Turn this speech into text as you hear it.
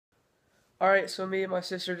Alright, so me and my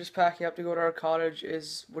sister just packing up to go to our cottage,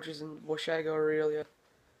 which is in Washago, Orillia.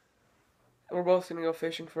 And we're both gonna go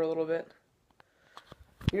fishing for a little bit.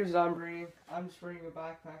 Here's what I'm bringing. I'm just bringing a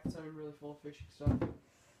backpack because I'm really full of fishing stuff.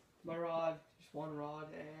 My rod, just one rod,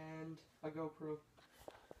 and a GoPro.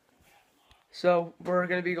 So we're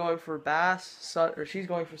gonna be going for bass, or she's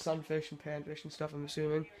going for sunfish and panfish and stuff, I'm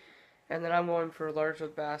assuming. And then I'm going for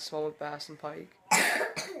largemouth bass, smallmouth bass, and pike.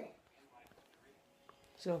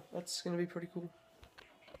 So that's gonna be pretty cool.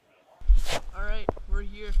 Alright, we're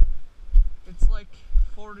here. It's like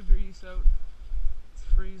 4 degrees out. It's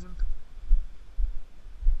freezing.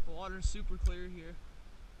 The water's super clear here.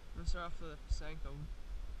 I'm gonna start off the Senko.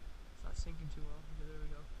 It's not sinking too well. Okay, there we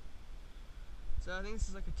go. So I think this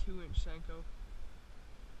is like a 2-inch Senko.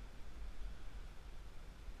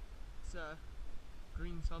 It's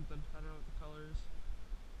green something. I don't know what the color is.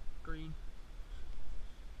 Green.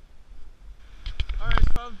 Alright, it's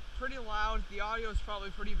probably pretty loud. The audio is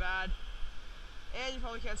probably pretty bad. And you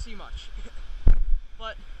probably can't see much.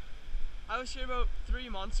 But I was here about 3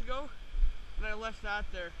 months ago and I left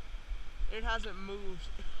that there. It hasn't moved.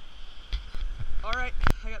 Alright,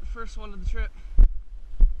 I got the first one of the trip.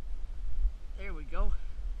 There we go.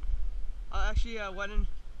 I actually went in,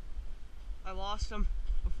 I lost him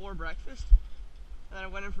before breakfast. And then I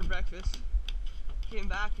went in for breakfast, came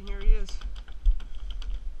back, and here he is.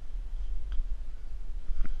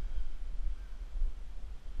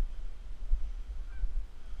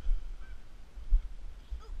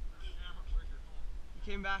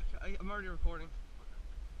 He came back, I'm already recording.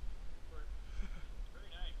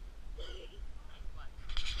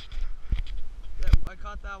 Yeah, I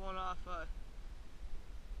caught that one off, I'll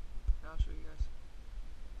show you guys.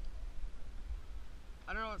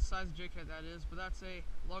 I don't know what size jighead that is, but that's a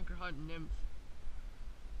lunker hunt nymph.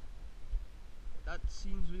 That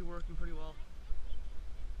seems to be working pretty well.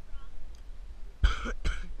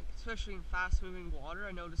 Especially in fast moving water,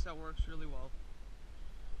 I noticed that works really well.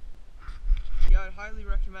 Yeah, I'd highly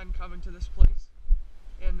recommend coming to this place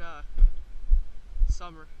in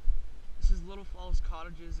summer. This is Little Falls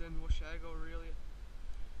Cottages in Washago, Orillia.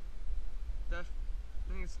 I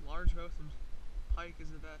think it's largemouth and pike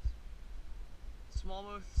is the best.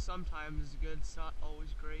 Smallmouth sometimes is good, it's not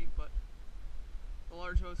always great, but the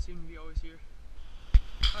largemouth seem to be always here.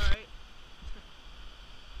 Alright,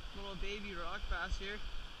 little baby rock bass here.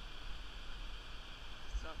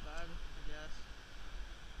 It's not bad, I guess.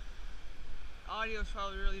 Audio's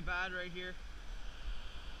probably really bad right here.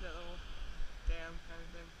 That little dam kind of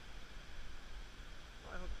thing.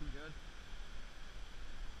 Well, I hope I'm good.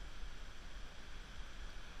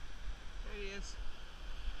 There he is.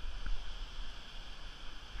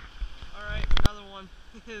 Alright, another one.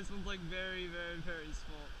 This one's like very, very, very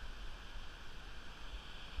small.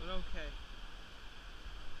 But okay.